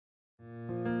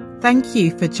Thank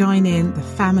you for joining the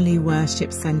Family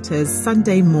Worship Centre's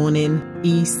Sunday morning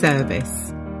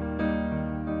e-service.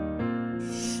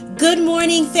 Good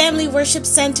morning, Family Worship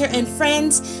Center and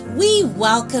friends. We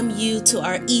welcome you to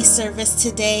our e-service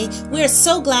today. We're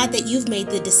so glad that you've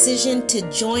made the decision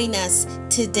to join us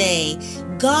today.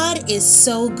 God is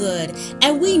so good,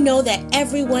 and we know that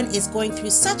everyone is going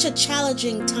through such a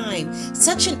challenging time,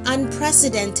 such an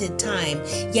unprecedented time,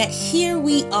 yet here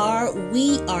we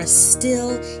are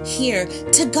still here.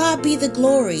 To God be the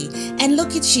glory. And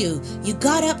look at you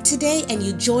got up today and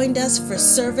you joined us for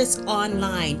service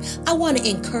online. I want to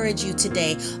encourage you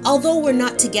today, although we're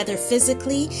not together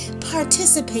physically,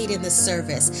 participate in the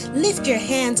service. Lift your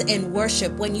hands and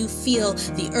worship when you feel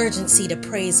the urgency to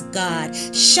praise God.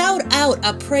 Shout out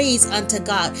a praise unto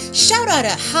God. Shout out a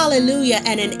hallelujah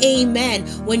and an amen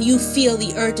when you feel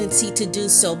the urgency to do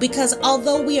so. Because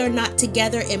although we are not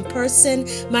together in person,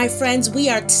 my friends, we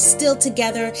are still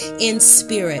together in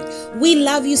spirit. We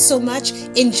love you so much.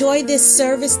 Enjoy this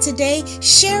service today.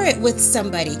 Share it with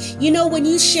somebody. You know, when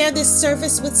you share this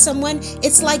service with someone,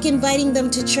 it's like inviting them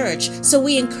to church. So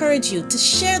we encourage you to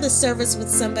share the service with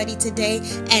somebody today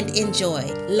and enjoy.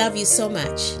 Love you so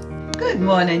much. Good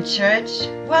morning, church.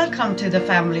 Welcome to the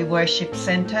Family Worship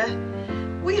Center.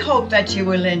 We hope that you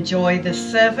will enjoy the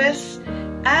service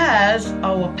as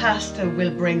our pastor will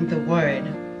bring the word.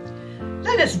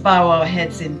 Let us bow our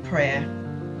heads in prayer.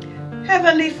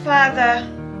 Heavenly Father,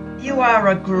 you are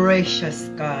a gracious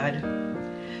God.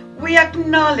 We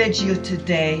acknowledge you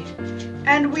today,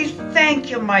 and we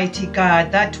thank you, mighty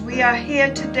God, that we are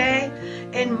here today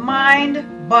in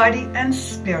mind, body, and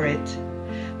spirit.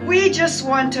 We just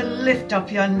want to lift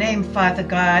up your name, Father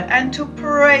God, and to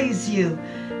praise you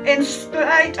in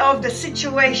spite of the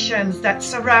situations that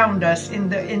surround us in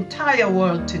the entire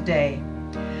world today.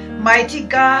 Mighty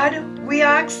God, we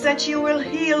ask that you will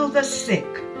heal the sick.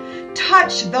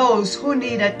 Touch those who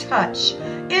need a touch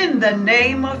in the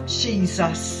name of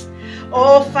Jesus.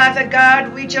 Oh, Father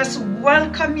God, we just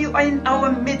welcome you in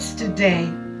our midst today.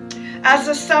 As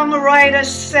the songwriter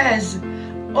says,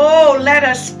 oh, let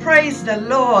us praise the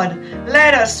Lord.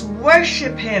 Let us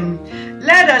worship him.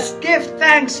 Let us give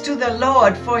thanks to the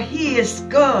Lord, for he is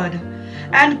good.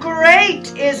 And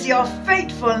great is your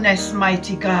faithfulness,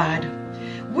 mighty God.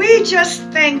 We just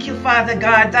thank you, Father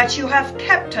God, that you have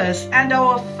kept us and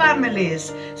our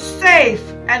families safe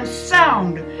and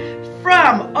sound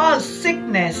from all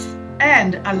sickness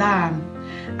and alarm.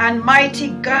 And mighty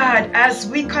God, as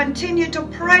we continue to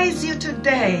praise you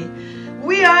today,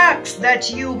 we ask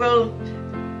that you will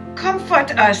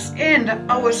comfort us in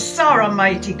our sorrow,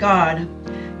 mighty God.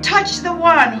 Touch the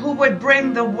one who would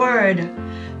bring the word.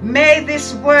 May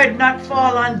this word not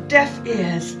fall on deaf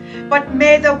ears, but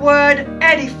may the word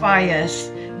edify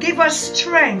us, give us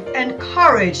strength and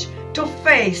courage to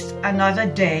face another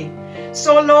day.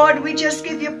 So, Lord, we just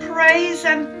give you praise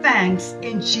and thanks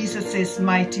in Jesus'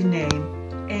 mighty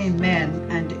name. Amen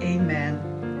and amen.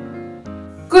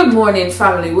 Good morning,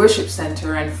 Family Worship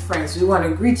Center and friends. We want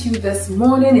to greet you this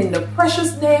morning in the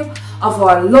precious name of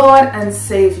our Lord and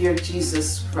Savior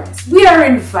Jesus Christ. We are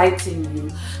inviting you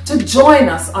to join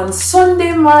us on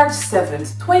Sunday, March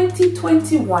 7th,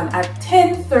 2021 at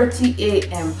 10:30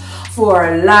 a.m. for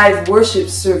our live worship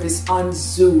service on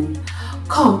Zoom.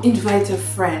 Come, invite a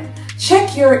friend.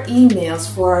 Check your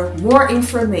emails for more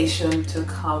information to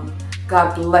come.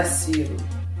 God bless you.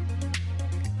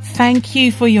 Thank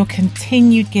you for your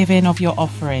continued giving of your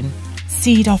offering,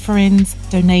 seed offerings,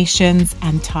 donations,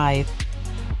 and tithe.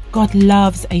 God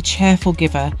loves a cheerful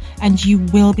giver, and you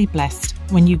will be blessed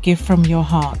when you give from your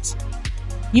heart.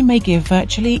 You may give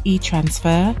virtually,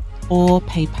 e-transfer, or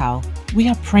PayPal. We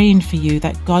are praying for you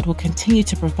that God will continue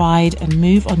to provide and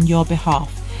move on your behalf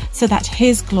so that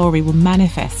His glory will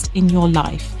manifest in your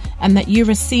life and that you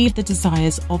receive the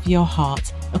desires of your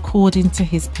heart according to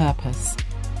His purpose.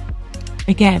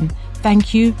 Again,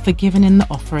 thank you for giving in the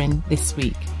offering this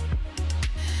week.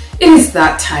 It is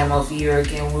that time of year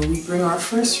again when we bring our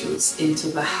first fruits into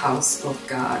the house of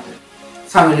God.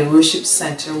 Family Worship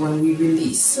Center, when we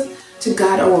release to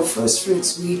God our first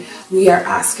fruits, we are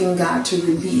asking God to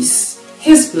release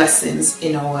His blessings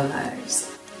in our lives.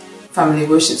 Family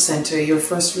Worship Center, your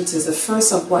first fruits is the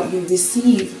first of what you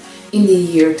receive in the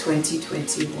year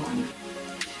 2021.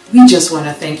 We just want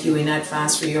to thank you in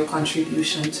advance for your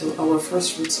contribution to our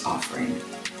first fruits offering.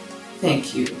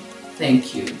 Thank you.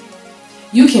 Thank you.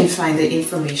 You can find the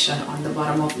information on the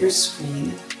bottom of your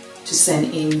screen to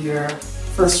send in your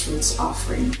first fruits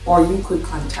offering, or you could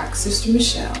contact Sister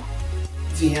Michelle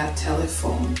via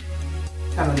telephone.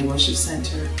 Family Worship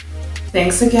Center.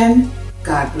 Thanks again.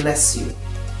 God bless you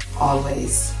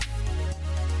always.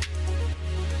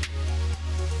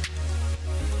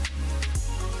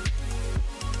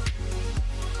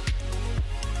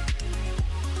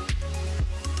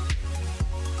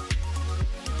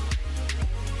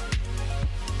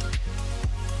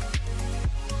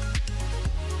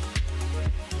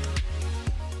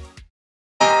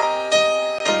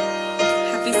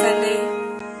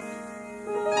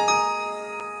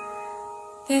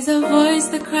 There's a voice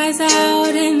that cries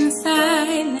out in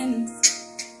silence,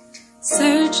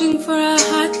 searching for a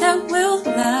heart that will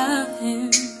love him,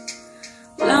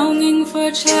 longing for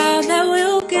a child that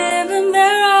will give him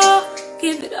their all,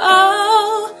 give it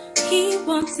all. He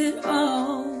wants it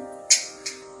all.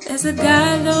 There's a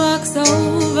God that walks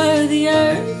over the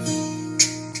earth,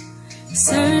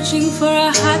 searching for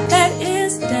a heart that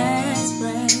is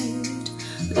desperate,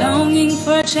 longing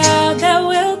for a child that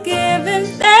will give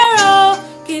him their all,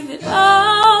 give it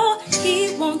all.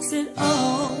 He wants it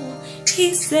all.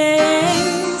 He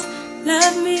says,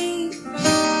 love me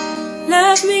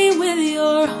with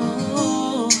your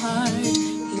whole heart.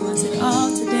 He wants it all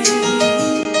today.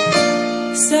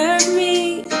 Serve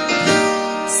me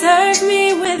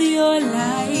with your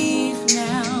life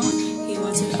now. He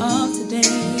wants it all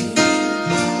today.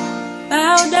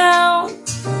 Bow down,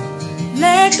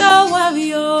 let go of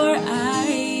your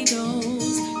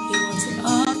idols. He wants it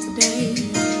all today.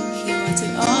 He wants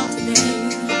it all today.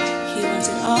 He wants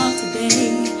it all today.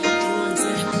 He wants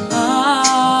it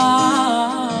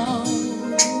all.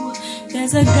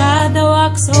 There's a God that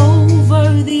walks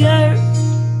over the earth,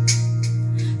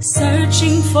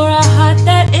 searching for a heart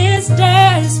that is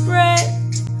desperate,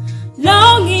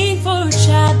 longing for a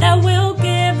child that will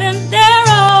give him their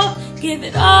all, give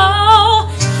it all.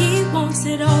 He wants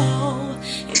it all.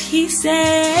 And he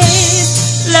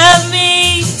says, love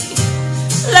me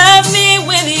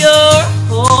with your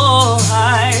whole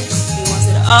heart. He wants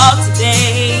it all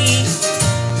today.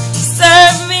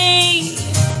 Serve me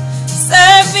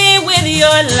with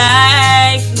your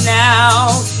life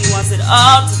now. He wants it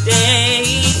all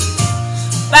today.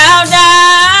 Bow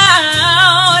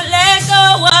down, let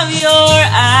go of your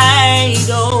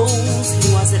idols. He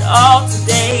wants it all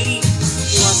today.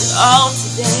 He wants it all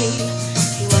today.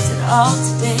 He wants it all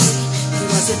today. He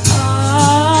wants it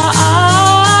all.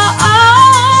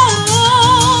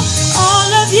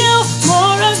 All of you,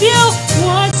 more of you,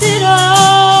 wants it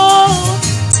all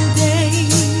today.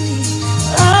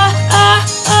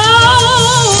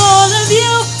 All of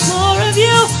you, more of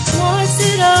you, wants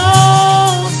it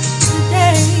all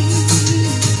today.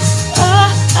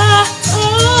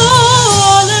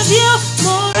 All of you,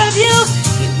 more of you,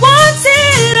 he wants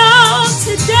it all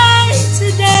today,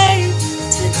 today,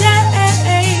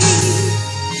 today.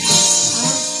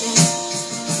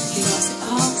 He wants it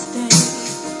all today.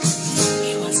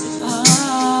 He wants it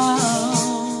all.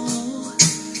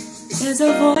 There's a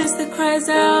voice that cries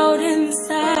out in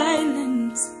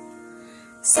silence,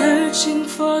 searching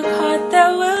for a heart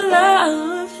that will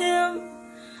love him,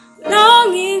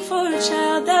 longing for a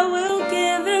child that will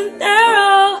give him their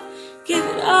all, give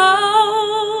it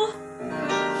all.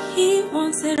 He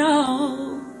wants it all.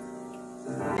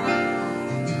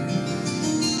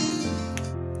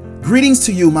 Greetings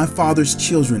to you, my Father's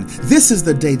children. This is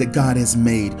the day that God has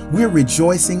made. We're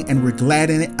rejoicing and we're glad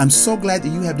in it. I'm so glad that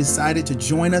you have decided to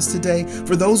join us today.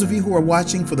 For those of you who are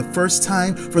watching for the first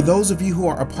time, for those of you who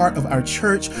are a part of our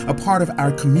church, a part of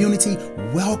our community,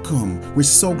 welcome. We're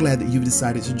so glad that you've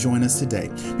decided to join us today.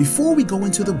 Before we go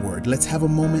into the word, let's have a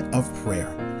moment of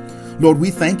prayer. Lord,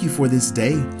 we thank you for this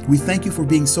day. We thank you for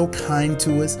being so kind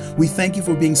to us. We thank you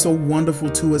for being so wonderful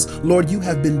to us. Lord, you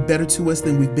have been better to us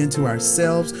than we've been to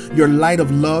ourselves. Your light of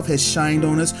love has shined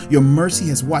on us. Your mercy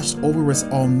has watched over us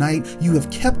all night. You have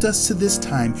kept us to this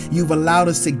time. You've allowed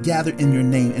us to gather in your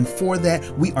name. And for that,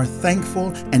 we are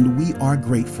thankful and we are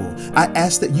grateful. I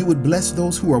ask that you would bless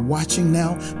those who are watching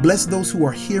now. Bless those who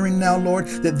are hearing now, Lord,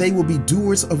 that they will be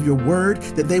doers of your word,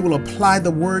 that they will apply the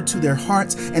word to their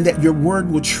hearts, and that your word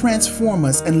will transform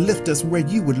us and lift us where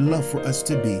you would love for us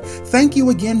to be. Thank you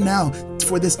again now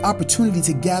for this opportunity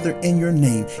to gather in your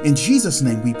name. In Jesus'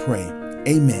 name we pray.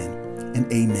 Amen and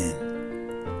amen.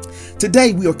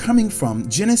 Today we are coming from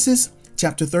Genesis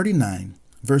chapter 39,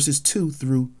 verses 2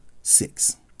 through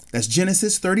 6. That's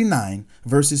Genesis 39,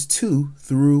 verses 2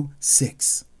 through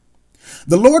 6.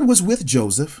 The Lord was with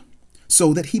Joseph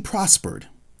so that he prospered,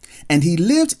 and he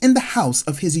lived in the house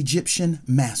of his Egyptian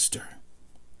master.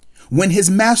 When his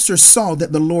master saw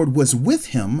that the Lord was with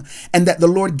him and that the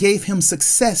Lord gave him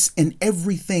success in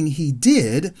everything he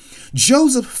did,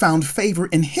 Joseph found favor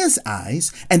in his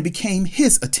eyes and became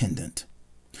his attendant.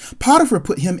 Potiphar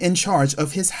put him in charge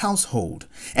of his household,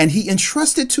 and he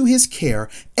entrusted to his care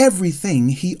everything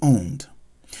he owned.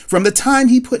 From the time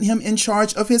he put him in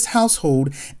charge of his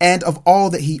household and of all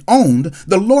that he owned,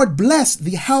 the Lord blessed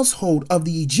the household of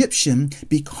the Egyptian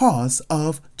because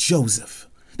of Joseph.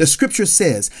 The scripture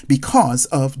says, because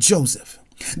of Joseph.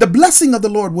 The blessing of the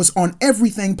Lord was on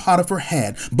everything Potiphar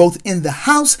had, both in the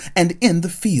house and in the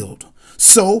field.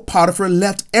 So Potiphar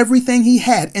left everything he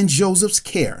had in Joseph's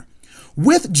care.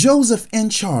 With Joseph in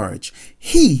charge,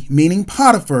 he, meaning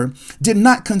Potiphar, did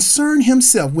not concern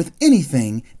himself with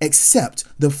anything except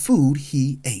the food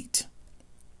he ate.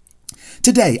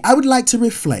 Today, I would like to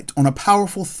reflect on a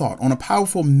powerful thought, on a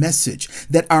powerful message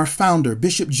that our founder,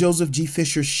 Bishop Joseph G.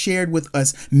 Fisher, shared with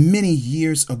us many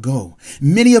years ago.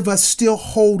 Many of us still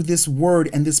hold this word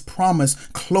and this promise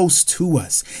close to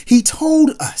us. He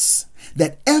told us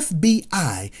that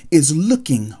FBI is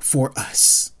looking for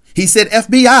us. He said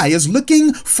FBI is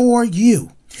looking for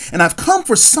you. And I've come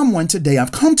for someone today.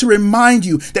 I've come to remind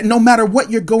you that no matter what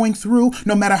you're going through,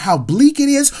 no matter how bleak it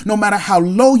is, no matter how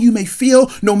low you may feel,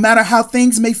 no matter how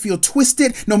things may feel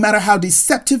twisted, no matter how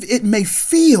deceptive it may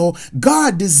feel,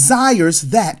 God desires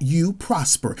that you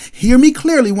prosper. Hear me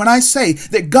clearly when I say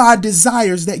that God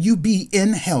desires that you be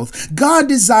in health. God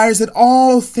desires that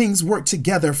all things work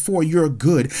together for your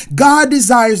good. God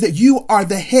desires that you are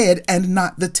the head and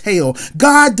not the tail.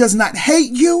 God does not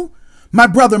hate you. My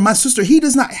brother, my sister, he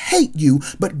does not hate you,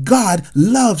 but God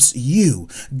loves you.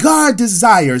 God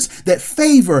desires that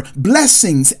favor,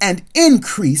 blessings, and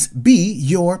increase be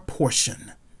your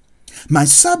portion. My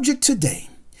subject today,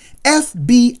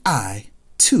 FBI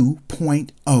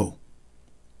 2.0.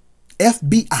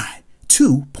 FBI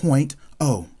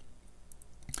 2.0.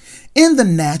 In the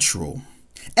natural,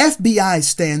 FBI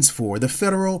stands for the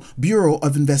Federal Bureau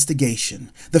of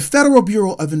Investigation. The Federal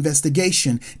Bureau of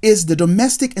Investigation is the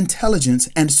domestic intelligence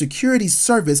and security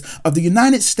service of the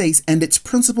United States and its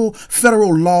principal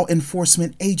federal law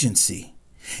enforcement agency.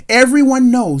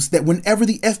 Everyone knows that whenever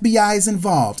the FBI is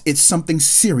involved, it's something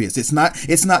serious. It's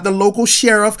not the local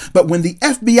sheriff, but when the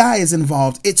FBI is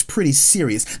involved, it's pretty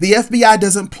serious. The FBI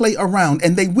doesn't play around,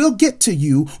 and they will get to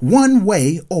you one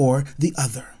way or the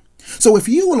other. So if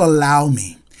you will allow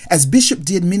me, as Bishop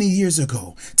did many years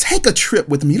ago, take a trip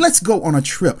with me. Let's go on a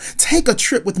trip. Take a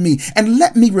trip with me and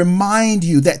let me remind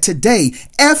you that today,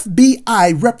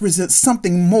 FBI represents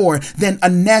something more than a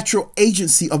natural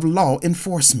agency of law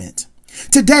enforcement.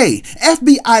 Today,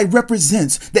 FBI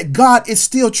represents that God is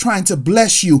still trying to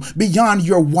bless you beyond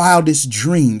your wildest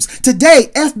dreams.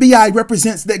 Today, FBI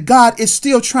represents that God is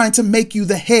still trying to make you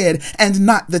the head and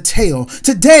not the tail.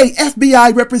 Today,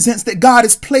 FBI represents that God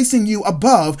is placing you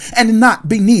above and not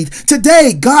beneath.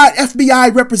 Today,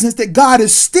 FBI represents that God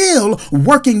is still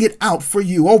working it out for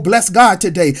you. Oh, bless God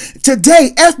today.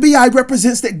 Today, FBI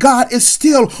represents that God is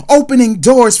still opening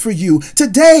doors for you.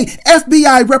 Today,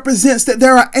 FBI represents that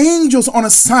there are angels on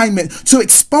assignment to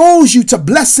expose you to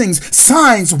blessings,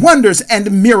 signs, wonders,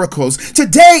 and miracles.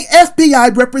 Today,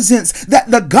 FBI represents that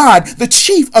the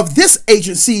chief of this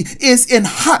agency, is in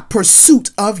hot pursuit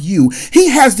of you. He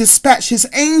has dispatched his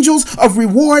angels of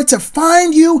reward to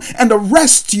find you and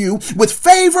arrest you with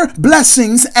favor,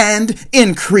 blessings, and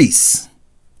increase.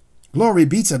 Glory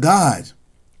be to God.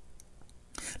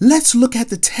 Let's look at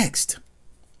the text.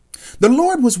 The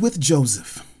Lord was with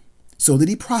Joseph, so that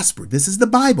he prospered. This is the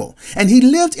Bible. And he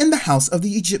lived in the house of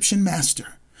the Egyptian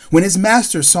master. When his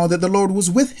master saw that the Lord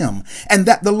was with him and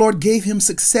that the Lord gave him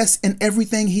success in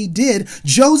everything he did,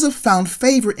 Joseph found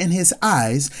favor in his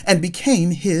eyes and became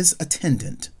his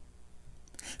attendant.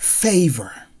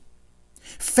 Favor.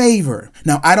 Favor.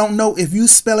 Now, I don't know if you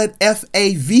spell it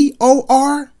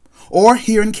F-A-V-O-R or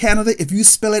here in Canada, if you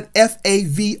spell it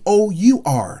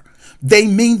F-A-V-O-U-R. They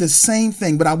mean the same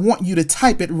thing, but I want you to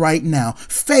type it right now.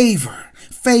 Favor.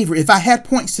 Favor. If I had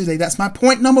points today, that's my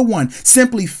point number one.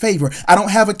 Simply favor. I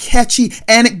don't have a catchy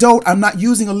anecdote. I'm not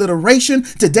using alliteration.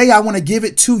 Today, I want to give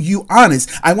it to you honest.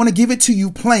 I want to give it to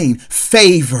you plain.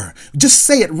 Favor. Just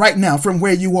say it right now from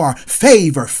where you are.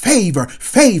 Favor, favor,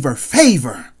 favor,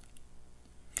 favor.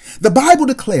 The Bible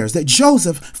declares that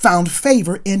Joseph found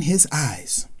favor in his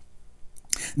eyes.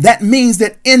 That means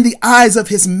that in the eyes of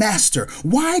his master.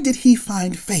 Why did he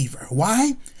find favor?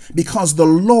 Why? Because the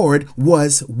Lord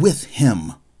was with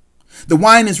him. The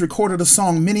Winans recorded a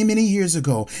song many, many years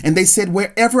ago, and they said,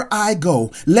 wherever I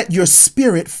go, let your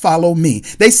spirit follow me.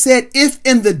 They said, if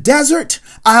in the desert,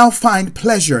 I'll find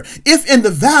pleasure. If in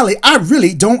the valley, I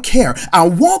really don't care.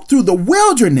 I'll walk through the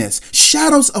wilderness,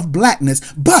 shadows of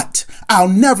blackness, but I'll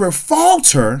never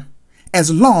falter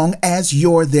as long as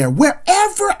you're there.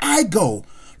 Wherever I go,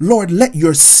 Lord, let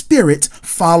your spirit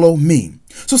follow me.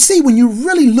 So see, when you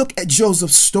really look at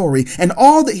Joseph's story and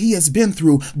all that he has been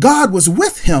through, God was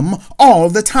with him all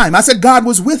the time. I said God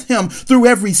was with him through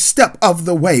every step of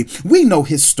the way. We know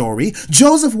his story.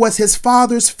 Joseph was his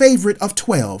father's favorite of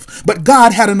 12, but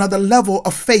God had another level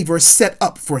of favor set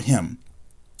up for him.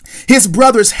 His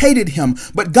brothers hated him,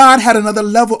 but God had another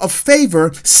level of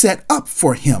favor set up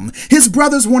for him. His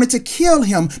brothers wanted to kill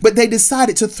him, but they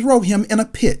decided to throw him in a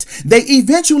pit. They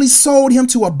eventually sold him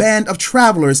to a band of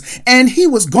travelers, and he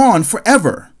was gone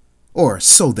forever. Or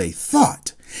so they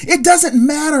thought. It doesn't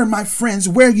matter, my friends,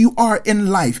 where you are in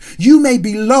life. You may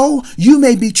be low, you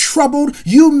may be troubled,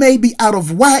 you may be out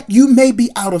of whack, you may be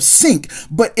out of sync.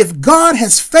 But if God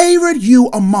has favored you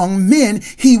among men,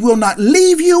 he will not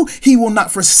leave you, he will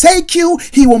not forsake you,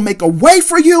 he will make a way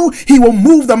for you, he will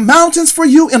move the mountains for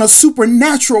you in a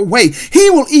supernatural way. He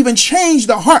will even change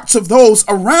the hearts of those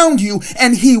around you,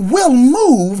 and he will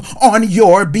move on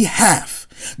your behalf.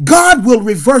 God will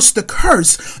reverse the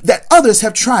curse that others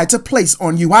have tried to place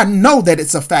on you. I know that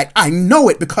it's a fact. I know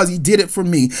it because he did it for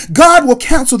me. God will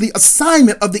cancel the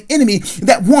assignment of the enemy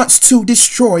that wants to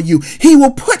destroy you. He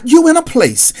will put you in a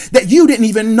place that you didn't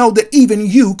even know that even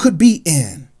you could be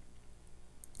in.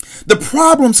 The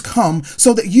problems come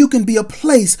so that you can be a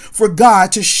place for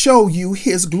God to show you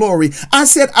his glory. I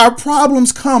said our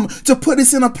problems come to put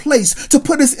us in a place, to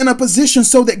put us in a position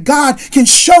so that God can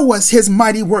show us his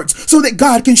mighty works, so that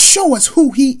God can show us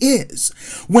who he is.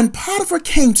 When Potiphar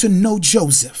came to know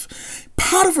Joseph,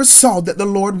 Potiphar saw that the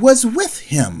Lord was with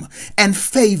him and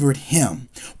favored him.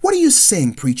 What are you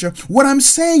saying, preacher? What I'm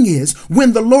saying is,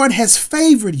 when the Lord has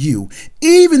favored you,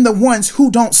 even the ones who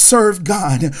don't serve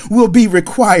God will be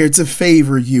required to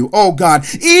favor you. Oh God,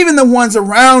 even the ones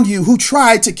around you who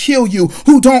tried to kill you,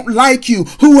 who don't like you,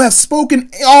 who have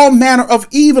spoken all manner of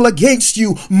evil against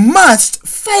you, must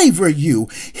favor you.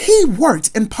 He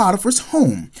worked in Potiphar's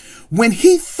home. When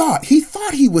he thought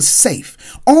he was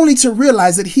safe, only to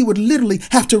realize that he would literally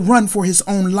have to run for his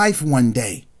own life one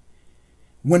day.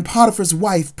 When Potiphar's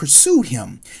wife pursued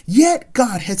him, yet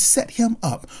God had set him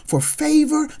up for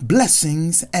favor,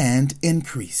 blessings, and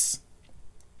increase.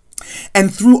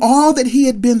 And through all that he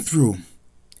had been through,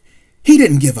 he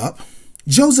didn't give up.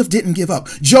 Joseph didn't give up.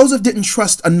 Joseph didn't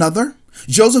trust another.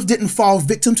 Joseph didn't fall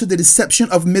victim to the deception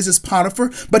of Mrs.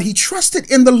 Potiphar, but he trusted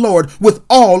in the Lord with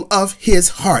all of his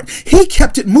heart. He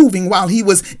kept it moving while he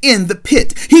was in the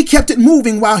pit. He kept it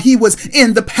moving while he was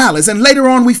in the palace. And later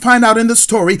on, we find out in the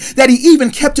story that he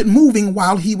even kept it moving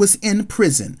while he was in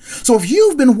prison. So if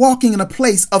you've been walking in a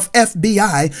place of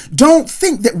FBI, don't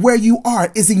think that where you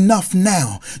are is enough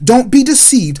now. Don't be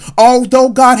deceived. Although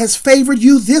God has favored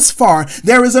you this far,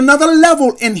 there is another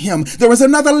level in him. There is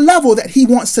another level that he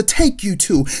wants to take you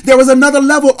to. There is another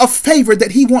level of favor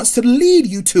that he wants to lead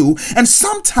you to. And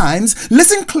sometimes,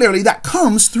 listen clearly, that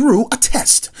comes through a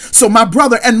test. So my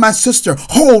brother and my sister,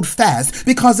 hold fast,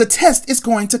 because the test is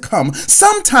going to come.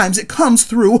 Sometimes it comes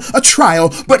through a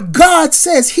trial, but God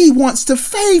says he wants to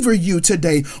favor you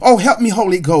today. Oh, help me,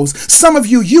 Holy Ghost. Some of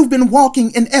you, you've been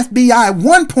walking in FBI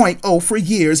 1.0 for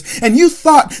years, and you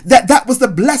thought that that was the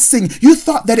blessing. You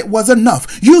thought that it was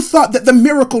enough. You thought that the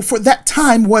miracle for that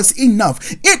time was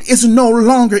enough. It is no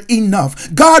longer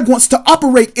enough. God wants to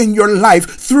operate in your life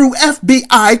through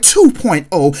FBI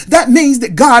 2.0. That means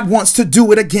that God wants to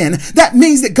do it again. That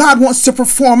means that God wants to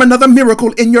perform another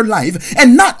miracle in your life.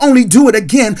 And not only do it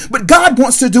again, but God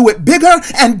wants to do it bigger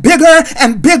and bigger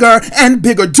and bigger and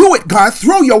bigger. Do it, God.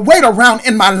 Throw your weight around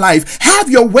in my life. Have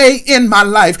your way in my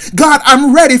life. God,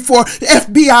 I'm ready for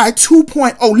FBI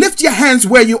 2.0. Lift your hands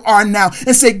where you are now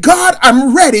and say, God,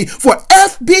 I'm ready for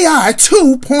FBI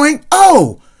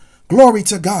 2.0. Glory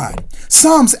to God.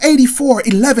 Psalms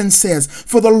 84:11 says,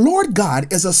 for the Lord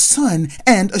God is a sun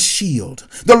and a shield.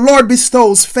 The Lord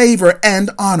bestows favor and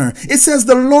honor. It says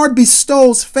the Lord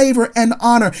bestows favor and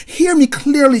honor. Hear me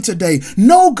clearly today.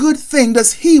 No good thing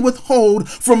does he withhold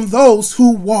from those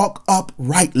who walk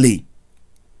uprightly.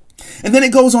 And then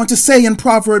it goes on to say in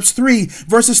Proverbs 3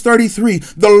 verses 33,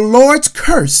 the Lord's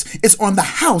curse is on the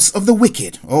house of the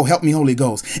wicked. Oh, help me, Holy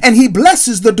Ghost. And he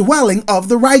blesses the dwelling of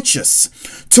the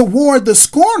righteous. Toward the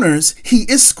scorners, he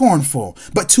is scornful,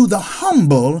 but to the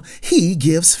humble, he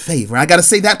gives favor. I got to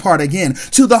say that part again.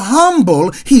 To the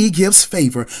humble, he gives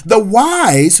favor. The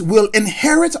wise will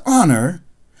inherit honor,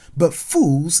 but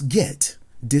fools get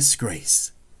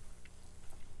disgrace.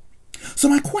 So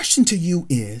my question to you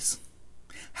is,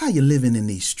 how you living in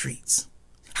these streets?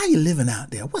 How you living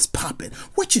out there? What's popping?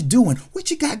 What you doing?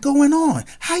 What you got going on?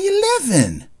 How you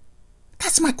living?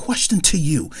 That's my question to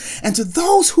you. And to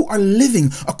those who are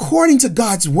living according to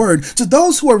God's word, to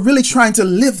those who are really trying to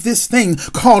live this thing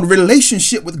called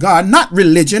relationship with God, not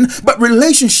religion, but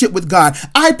relationship with God,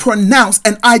 I pronounce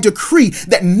and I decree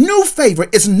that new favor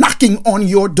is knocking on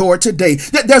your door today,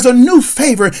 that there's a new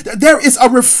favor, that there is a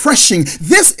refreshing.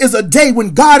 This is a day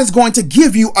when God is going to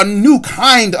give you a new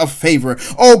kind of favor.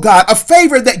 Oh God, a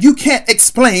favor that you can't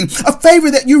explain, a favor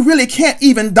that you really can't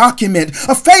even document,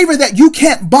 a favor that you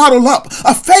can't bottle up,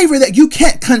 a favor that you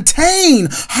can't contain.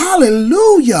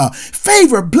 Hallelujah.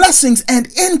 Favor, blessings,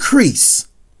 and increase.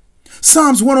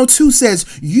 Psalms 102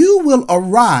 says, you will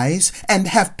arise and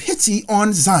have pity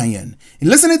on Zion. And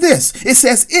listen to this. It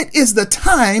says, it is the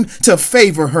time to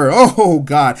favor her. Oh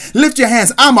God, lift your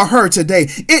hands. I'm a her today.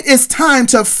 It is time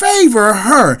to favor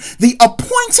her. The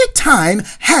appointed time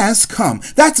has come.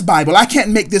 That's Bible. I can't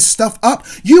make this stuff up.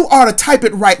 You ought to type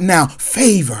it right now.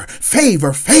 Favor,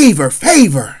 favor, favor,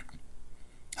 favor.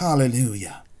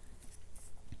 Hallelujah.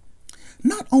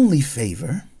 Not only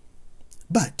favor,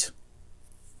 but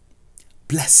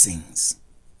blessings.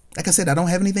 Like I said, I don't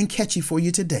have anything catchy for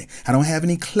you today. I don't have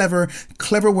any clever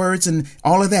words and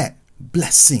all of that.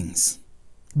 Blessings.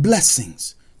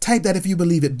 Blessings. Type that if you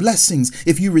believe it. Blessings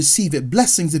if you receive it.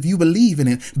 Blessings if you believe in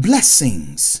it.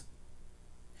 Blessings.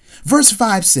 Verse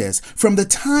 5 says, from the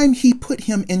time he put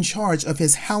him in charge of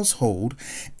his household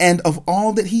and of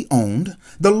all that he owned,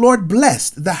 the Lord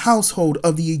blessed the household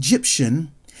of the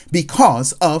Egyptian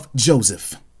because of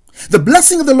Joseph. The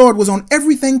blessing of the Lord was on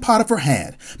everything Potiphar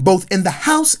had, both in the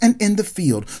house and in the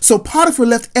field. So Potiphar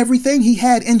left everything he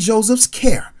had in Joseph's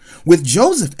care. With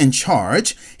Joseph in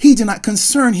charge, he did not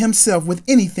concern himself with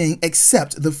anything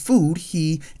except the food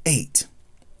he ate.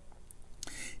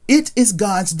 It is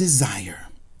God's desire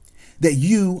that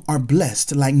you are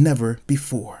blessed like never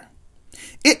before.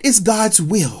 It is God's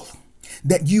will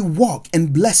that you walk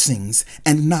in blessings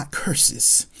and not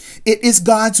curses. It is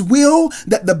God's will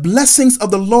that the blessings of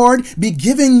the Lord be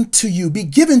given to you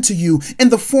in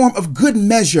the form of good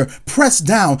measure, pressed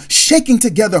down, shaking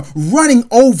together, running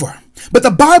over. But the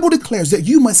Bible declares that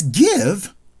you must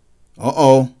give.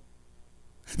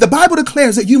 The Bible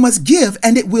declares that you must give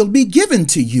and it will be given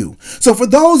to you. So for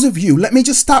those of you, let me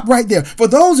just stop right there. For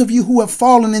those of you who have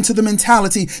fallen into the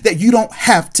mentality that you don't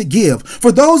have to give, for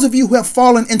those of you who have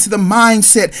fallen into the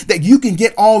mindset that you can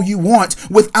get all you want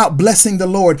without blessing the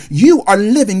Lord, you are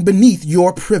living beneath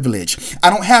your privilege. I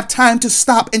don't have time to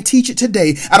stop and teach it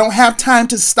today. I don't have time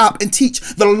to stop and teach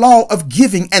the law of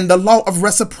giving and the law of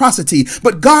reciprocity.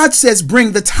 But God says,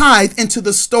 bring the tithe into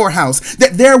the storehouse,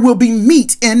 that there will be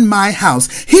meat in my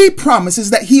house. He promises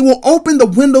that he will open the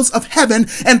windows of heaven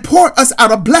and pour us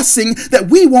out a blessing that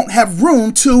we won't have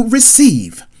room to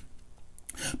receive.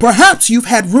 Perhaps you've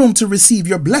had room to receive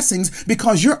your blessings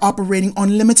because you're operating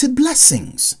on limited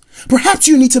blessings. Perhaps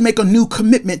you need to make a new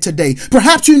commitment today.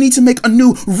 Perhaps you need to make a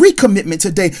new recommitment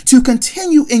today to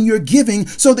continue in your giving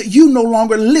so that you no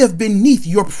longer live beneath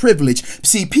your privilege.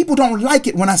 See, people don't like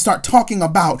it when I start talking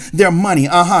about their money.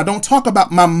 Don't talk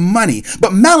about my money.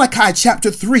 But Malachi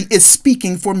chapter 3 is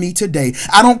speaking for me today.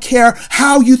 I don't care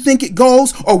how you think it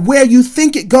goes or where you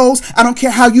think it goes. I don't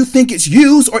care how you think it's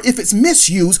used or if it's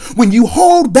misused. When you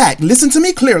hold back, listen to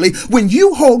me clearly, when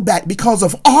you hold back because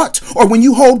of art or when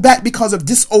you hold back because of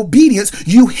disobedience,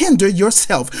 you hinder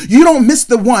yourself. You don't miss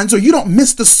the ones or you don't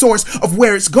miss the source of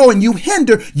where it's going. You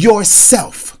hinder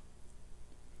yourself.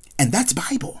 And that's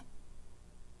Bible.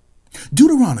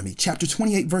 Deuteronomy chapter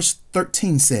 28 verse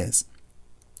 13 says,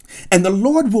 and the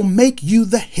Lord will make you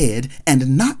the head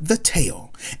and not the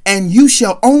tail, and you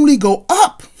shall only go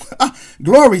up,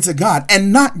 glory to God,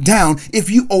 and not down if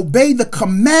you obey the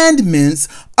commandments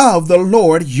of the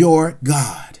Lord your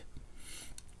God.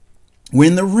 We're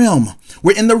in the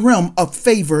realm of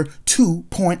favor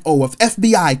 2.0, of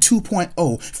FBI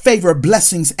 2.0, favor,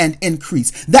 blessings, and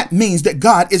increase. That means that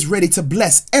God is ready to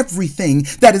bless everything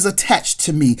that is attached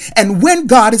to me. And when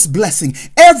God is blessing,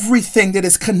 everything that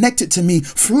is connected to me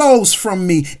flows from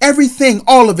me. Everything,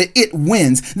 all of it, it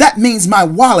wins. That means my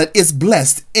wallet is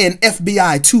blessed in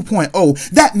FBI 2.0.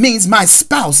 That means my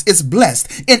spouse is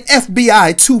blessed in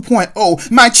FBI 2.0.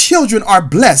 My children are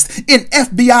blessed in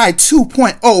FBI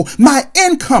 2.0. My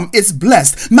income is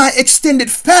blessed. My extended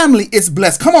family is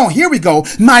blessed. Come on, here we go.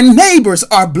 My neighbors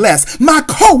are blessed. My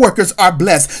co-workers are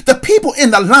blessed. The people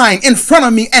in the line in front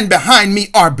of me and behind me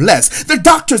are blessed. The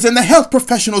doctors and the health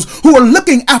professionals who are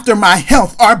looking after my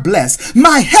health are blessed.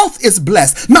 My health is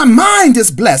blessed. My mind is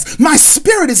blessed. My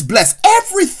spirit is blessed.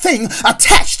 Everything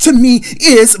attached to me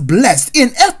is blessed in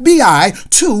FBI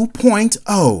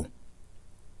 2.0.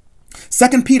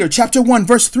 2 Peter chapter 1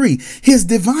 verse 3, his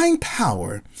divine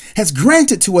power has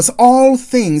granted to us all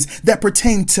things that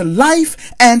pertain to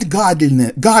life and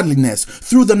godliness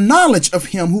through the knowledge of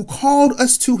him who called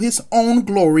us to his own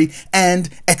glory and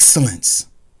excellence.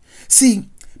 See,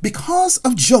 because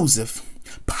of Joseph,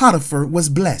 Potiphar was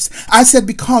blessed. I said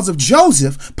because of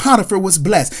Joseph, Potiphar was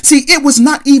blessed. See, it was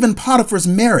not even Potiphar's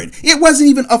merit. It wasn't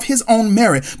even of his own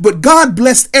merit, but God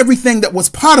blessed everything that was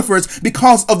Potiphar's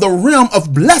because of the realm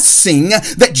of blessing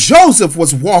that Joseph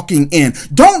was walking in.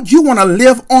 Don't you want to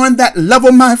live on that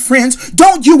level, my friends?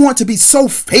 Don't you want to be so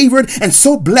favored and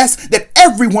so blessed that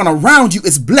everyone around you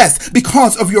is blessed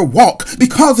because of your walk,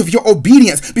 because of your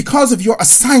obedience, because of your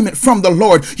assignment from the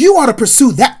Lord? You ought to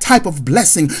pursue that type of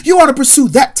blessing. You ought to pursue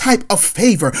that type of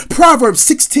favor. Proverbs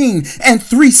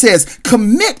 16:3 says,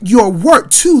 commit your work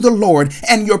to the Lord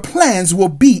and your plans will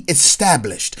be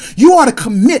established. You ought to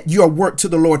commit your work to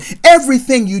the Lord.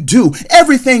 Everything you do,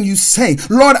 everything you say,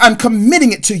 Lord, I'm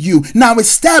committing it to you. Now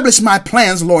establish my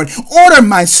plans, Lord. Order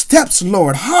my steps,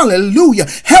 Lord. Hallelujah.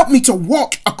 Help me to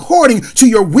walk according to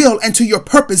your will and to your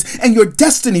purpose and your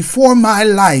destiny for my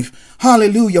life.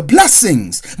 Hallelujah.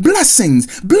 Blessings,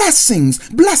 blessings, blessings,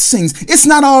 blessings. It's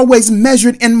not always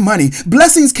measured in money.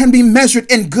 Blessings can be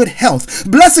measured in good health.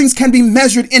 Blessings can be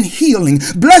measured in healing.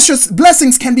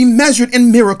 Blessings can be measured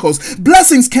in miracles.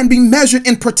 Blessings can be measured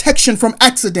in protection from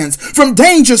accidents, from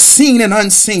dangers seen and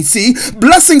unseen. See,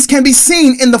 blessings can be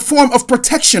seen in the form of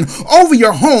protection over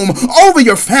your home, over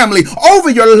your family, over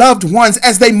your loved ones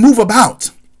as they move about.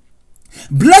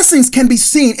 Blessings can be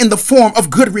seen in the form of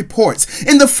good reports,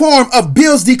 in the form of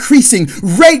bills decreasing,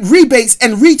 rebates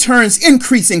and returns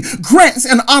increasing, grants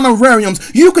and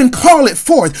honorariums. You can call it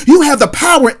forth. You have the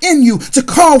power in you to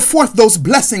call forth those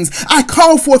blessings. I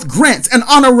call forth grants and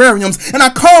honorariums, and I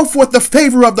call forth the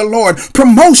favor of the Lord,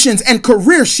 promotions and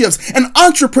career shifts and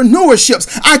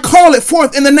entrepreneurships. I call it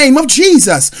forth in the name of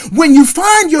Jesus. When you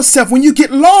find yourself, when you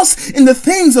get lost in the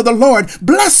things of the Lord,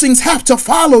 blessings have to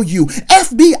follow you.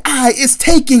 FBI is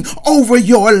taking over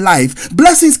your life.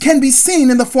 Blessings can be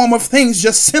seen in the form of things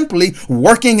just simply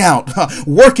working out.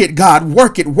 Work it, God.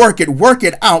 Work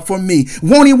it out for me.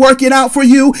 Won't he work it out for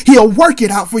you? He'll work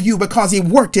it out for you because he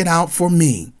worked it out for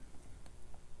me.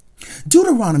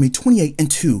 Deuteronomy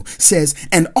 28:2 says,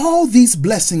 and all these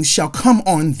blessings shall come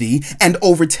on thee and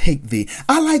overtake thee.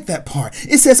 I like that part.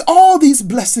 It says all these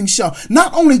blessings shall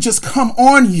not only just come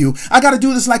on you. I got to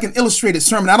do this like an illustrated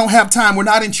sermon. I don't have time. We're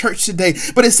not in church today.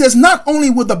 But it says not only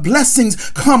will the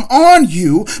blessings come on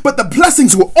you, but the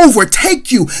blessings will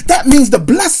overtake you. That means the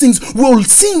blessings will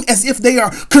seem as if they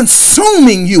are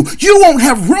consuming you. You won't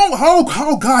have room.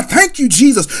 Oh God, thank you,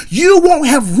 Jesus. You won't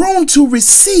have room to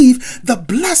receive the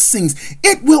blessings.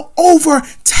 It will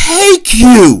overtake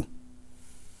you.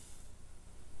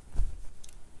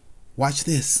 Watch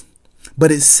this. But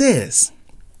it says,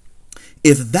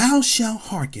 if thou shalt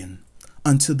hearken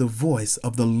unto the voice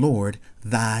of the Lord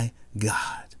thy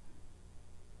God.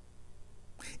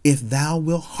 If thou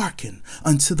wilt hearken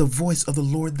unto the voice of the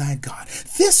Lord thy God.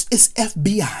 This is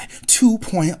FBI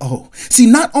 2.0. See,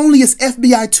 not only is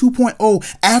FBI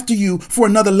 2.0 after you for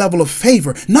another level of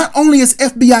favor, not only is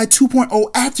FBI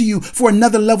 2.0 after you for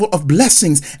another level of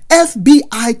blessings,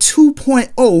 FBI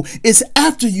 2.0 is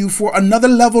after you for another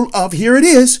level of, here it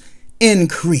is,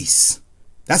 increase.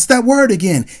 That's that word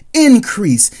again,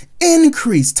 increase,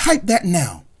 increase. Type that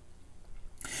now.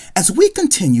 As we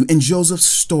continue in Joseph's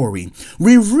story,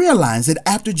 we realize that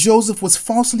after Joseph was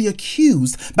falsely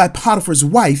accused by Potiphar's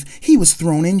wife, he was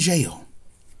thrown in jail.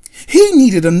 He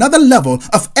needed another level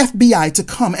of FBI to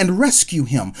come and rescue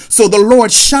him. So the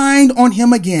Lord shined on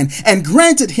him again and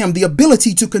granted him the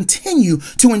ability to continue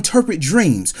to interpret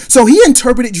dreams. So he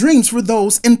interpreted dreams for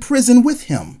those in prison with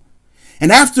him.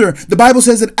 And after, the Bible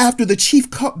says that after the chief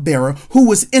cupbearer who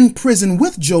was in prison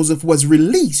with Joseph was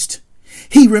released,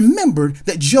 he remembered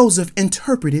that Joseph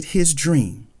interpreted his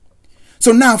dream.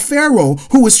 So now Pharaoh,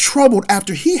 who was troubled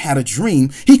after he had a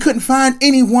dream, he couldn't find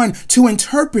anyone to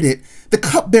interpret it. The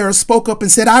cupbearer spoke up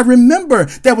and said, I remember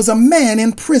there was a man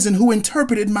in prison who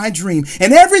interpreted my dream,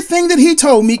 and everything that he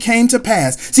told me came to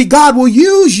pass. See, God will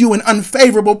use you in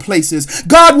unfavorable places.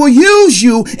 God will use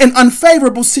you in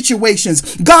unfavorable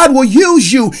situations. God will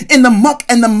use you in the muck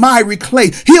and the miry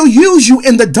clay. He'll use you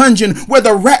in the dungeon where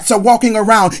the rats are walking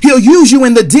around. He'll use you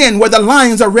in the den where the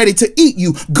lions are ready to eat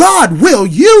you. God will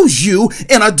use you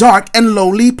in a dark and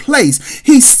lowly place.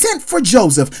 He sent for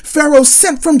Joseph. Pharaoh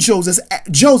sent from Joseph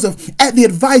at the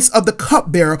advice of the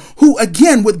cupbearer, who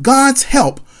again, with God's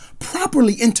help,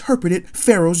 properly interpreted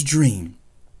Pharaoh's dream.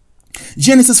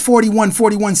 Genesis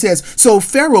 41:41 says, so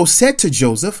Pharaoh said to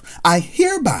Joseph, I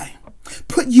hereby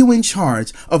put you in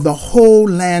charge of the whole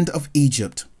land of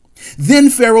Egypt. Then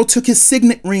Pharaoh took his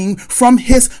signet ring from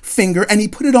his finger and he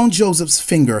put it on Joseph's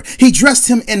finger. He dressed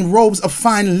him in robes of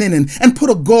fine linen and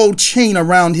put a gold chain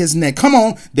around his neck. Come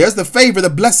on, there's the favor, the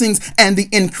blessings, and the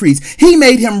increase. He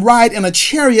made him ride in a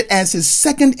chariot as his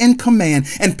second in command,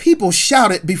 and people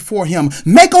shouted before him,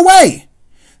 "Make a way!"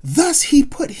 Thus he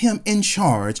put him in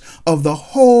charge of the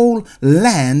whole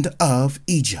land of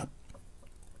Egypt.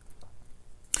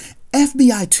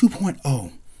 FBI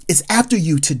 2.0 is after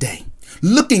you today,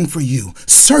 looking for you,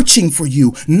 searching for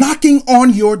you, knocking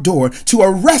on your door to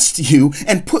arrest you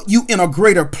and put you in a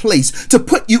greater place, to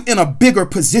put you in a bigger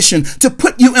position, to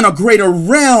put you in a greater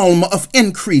realm of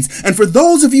increase. And for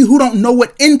those of you who don't know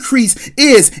what increase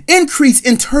is, increase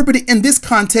interpreted in this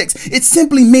context, it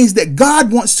simply means that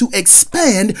God wants to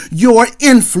expand your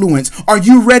influence. Are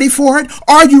you ready for it?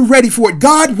 Are you ready for it?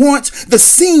 God wants the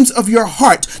seams of your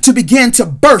heart to begin to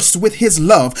burst with his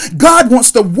love. God wants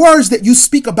the words that you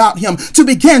speak about him to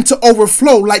begin to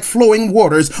overflow like flowing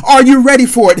waters. Are you ready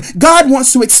for it? God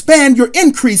wants to expand your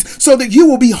increase so that you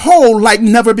will be whole like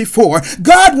never before.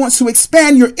 God wants to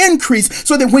expand your increase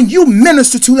so that when you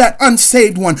minister to that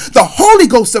unsaved one, the Holy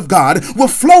Ghost of God will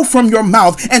flow from your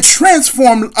mouth and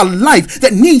transform a life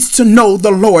that needs to know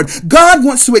the Lord. God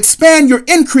wants to expand your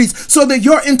increase so that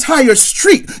your entire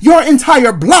street, your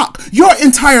entire block, your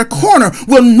entire corner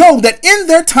will know that in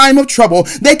their time of trouble,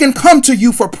 they can come to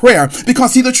you for prayer.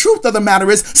 Because see, the truth of the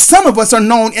matter is, some of us are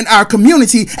known in our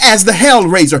community as the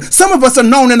hellraiser. Some of us are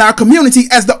known in our community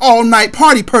as the all-night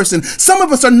party person. Some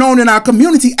of us are known in our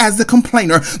community as the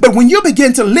complainer. But when you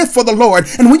begin to live for the Lord,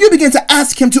 and when you begin to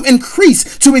ask him to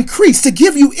increase, to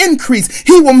give you increase,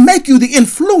 he will make you the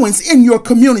influence in your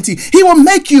community. He will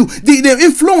make you the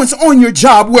influence on your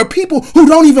job, where people who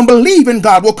don't even believe in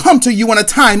God will come to you in a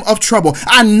time of trouble.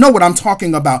 I know what I'm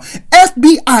talking about.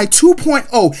 FBI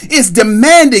 2.0 is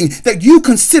demanding that you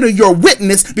consider your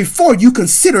witness before you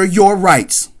consider your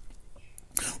rights.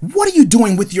 What are you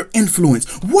doing with your influence?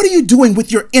 What are you doing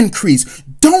with your increase?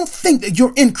 Don't think that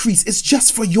your increase is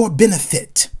just for your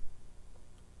benefit.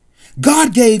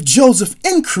 God gave Joseph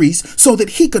increase so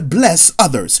that he could bless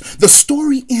others. The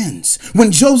story ends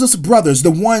when Joseph's brothers,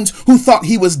 the ones who thought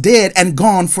he was dead and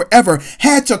gone forever,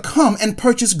 had to come and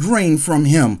purchase grain from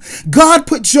him. God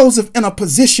put Joseph in a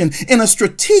position, in a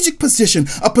strategic position,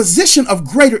 a position of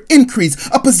greater increase,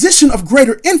 a position of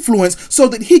greater influence so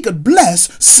that he could bless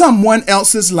someone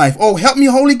else's life. Oh, help me,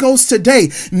 Holy Ghost, today.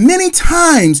 Many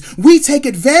times we take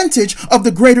advantage of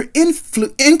the greater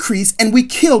increase and we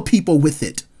kill people with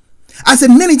it. I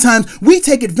said many times we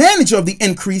take advantage of the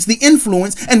increase, the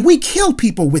influence, and we kill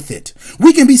people with it.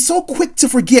 We can be so quick to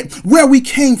forget where we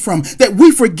came from that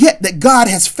we forget that God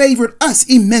has favored us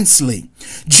immensely.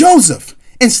 Joseph,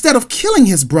 instead of killing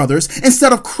his brothers,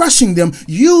 instead of crushing them,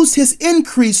 used his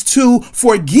increase to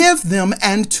forgive them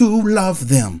and to love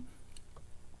them.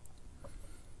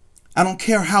 I don't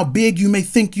care how big you may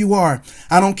think you are.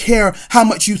 I don't care how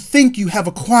much you think you have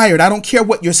acquired. I don't care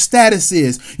what your status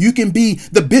is. You can be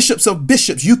the bishops of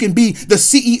bishops. You can be the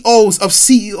CEOs of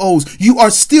CEOs. You are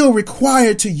still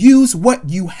required to use what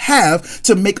you have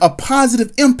to make a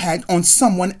positive impact on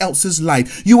someone else's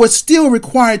life. You are still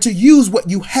required to use what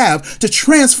you have to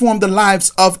transform the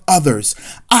lives of others.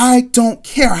 I don't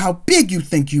care how big you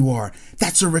think you are.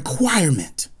 That's a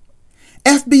requirement.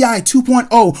 FBI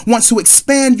 2.0 wants to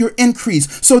expand your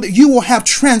increase so that you will have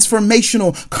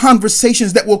transformational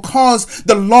conversations that will cause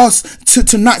the lost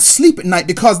to not sleep at night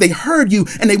because they heard you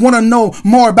and they want to know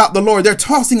more about the Lord. They're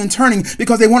tossing and turning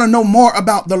because they want to know more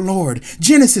about the Lord.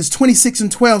 Genesis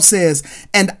 26:12 says,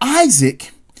 "And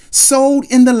Isaac sowed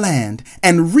in the land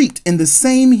and reaped in the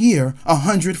same year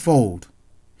 100-fold."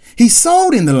 He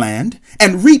sowed in the land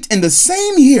and reaped in the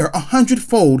same year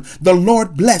 100-fold. The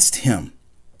Lord blessed him.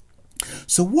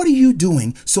 So what are you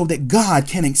doing so that God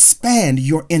can expand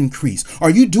your increase? Are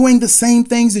you doing the same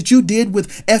things that you did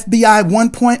with FBI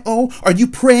 1.0? Are you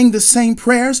praying the same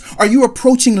prayers? Are you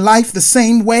approaching life the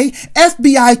same way?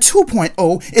 FBI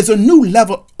 2.0 is a new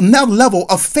level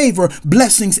of favor,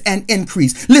 blessings, and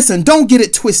increase. Listen, don't get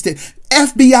it twisted.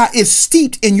 FBI is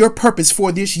steeped in your purpose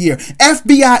for this year.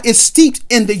 FBI is steeped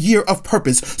in the year of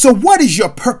purpose. So what is your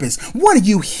purpose? What are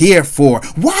you here for?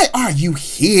 Why are you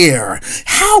here?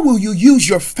 How will you use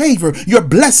your favor, your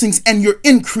blessings, and your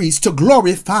increase to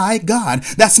glorify God?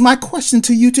 That's my question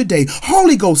to you today.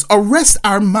 Holy Ghost, arrest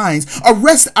our minds,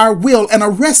 arrest our will, and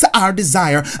arrest our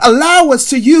desire. Allow us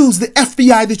to use the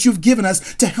FBI that you've given us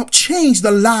to help change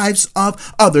the lives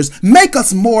of others. Make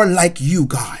us more like you,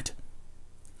 God.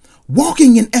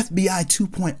 Walking in FBI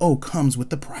 2.0 comes with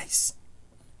the price.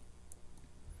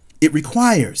 It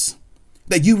requires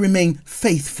that you remain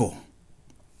faithful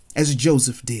as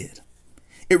Joseph did.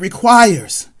 It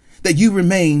requires that you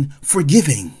remain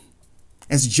forgiving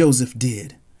as Joseph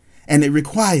did. And it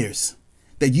requires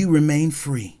that you remain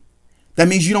free. That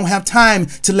means you don't have time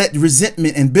to let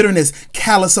resentment and bitterness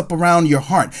callous up around your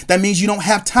heart. That means you don't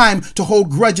have time to hold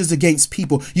grudges against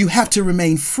people. You have to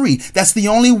remain free. That's the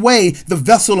only way the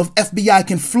vessel of FBI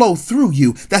can flow through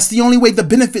you. That's the only way the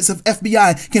benefits of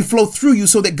FBI can flow through you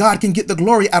so that God can get the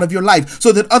glory out of your life,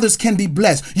 so that others can be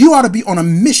blessed. You ought to be on a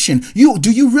mission.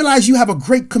 Do you realize you have a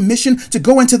great commission to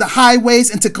go into the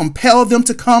highways and to compel them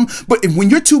to come? But when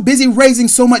you're too busy raising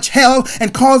so much hell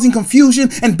and causing confusion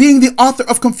and being the author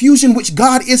of confusion, which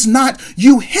God is not,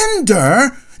 you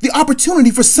hinder the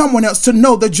opportunity for someone else to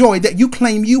know the joy that you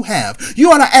claim you have.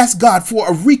 You ought to ask God for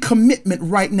a recommitment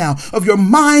right now of your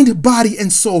mind, body,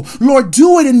 and soul. Lord,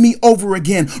 do it in me over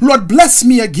again. Lord, bless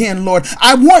me again, Lord.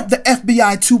 I want the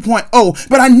FBI 2.0,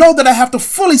 but I know that I have to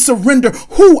fully surrender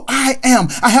who I am.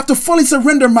 I have to fully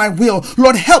surrender my will.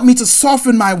 Lord, help me to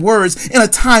soften my words in a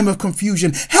time of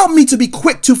confusion. Help me to be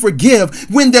quick to forgive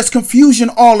when there's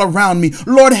confusion all around me.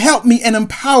 Lord, help me and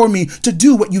empower me to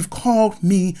do what you've called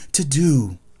me to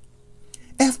do.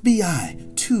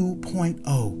 FBI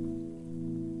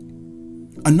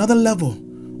 2.0. Another level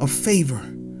of favor,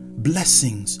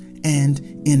 blessings, and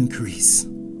increase.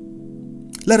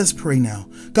 Let us pray now.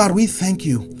 God, we thank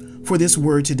you for this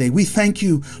word today. We thank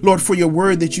you, Lord, for your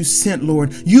word that you sent,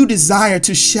 Lord. You desire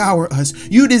to shower us.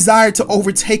 You desire to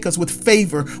overtake us with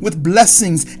favor, with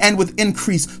blessings, and with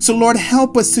increase. So, Lord,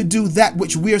 help us to do that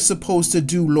which we're supposed to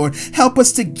do, Lord. Help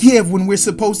us to give when we're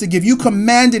supposed to give. You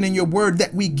commanded in your word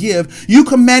that we give. You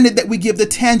commanded that we give the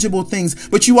tangible things,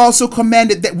 but you also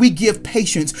commanded that we give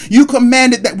patience. You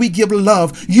commanded that we give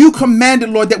love. You commanded,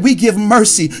 Lord, that we give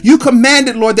mercy. You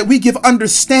commanded, Lord, that we give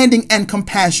understanding and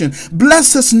compassion.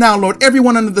 Bless us now, Lord,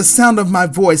 everyone under the sound of my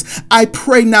voice. I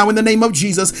pray now in the name of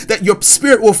Jesus that your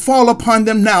spirit will fall upon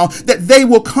them now, that they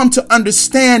will come to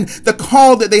understand the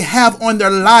call that they have on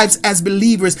their lives as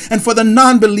believers. And for the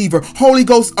non-believer, Holy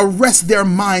Ghost, arrest their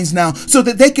minds now so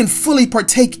that they can fully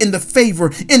partake in the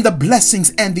favor, in the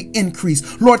blessings, and the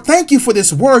increase. Lord, thank you for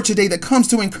this word today that comes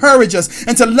to encourage us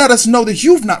and to let us know that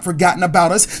you've not forgotten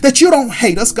about us, that you don't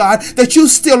hate us, God, that you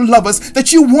still love us,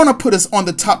 that you want to put us on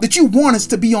the top, that you want us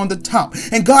to be on the top.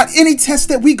 And God, any test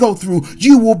that we go through,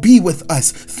 you will be with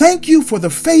us. Thank you for the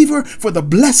favor, for the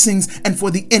blessings, and for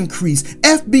the increase.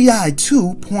 FBI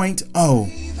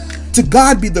 2.0. To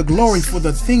God be the glory for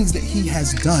the things that he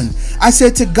has done. I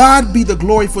said, to God be the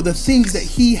glory for the things that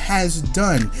he has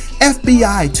done.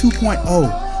 FBI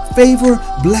 2.0. Favor,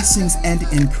 blessings, and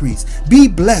increase. Be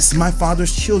blessed, my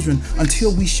Father's children,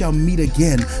 until we shall meet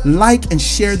again. Like and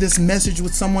share this message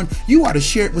with someone. You ought to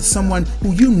share it with someone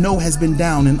who you know has been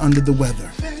down and under the weather.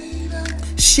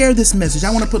 Share this message.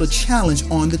 I want to put a challenge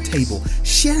on the table.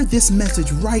 Share this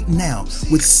message right now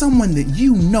with someone that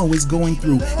you know is going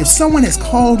through. If someone has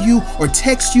called you or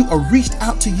texted you or reached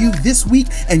out to you this week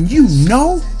and you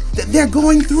know that they're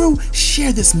going through,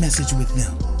 share this message with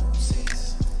them.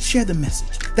 Share the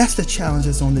message. That's the challenge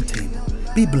that's on the table.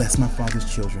 Be blessed, my Father's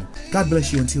children. God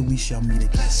bless you until we shall meet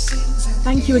again.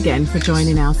 Thank you again for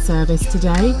joining our service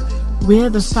today.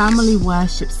 We're the Family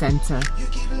Worship Centre,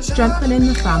 strengthening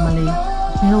the family,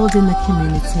 building the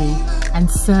community,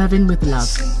 and serving with love.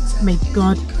 May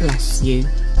God bless you.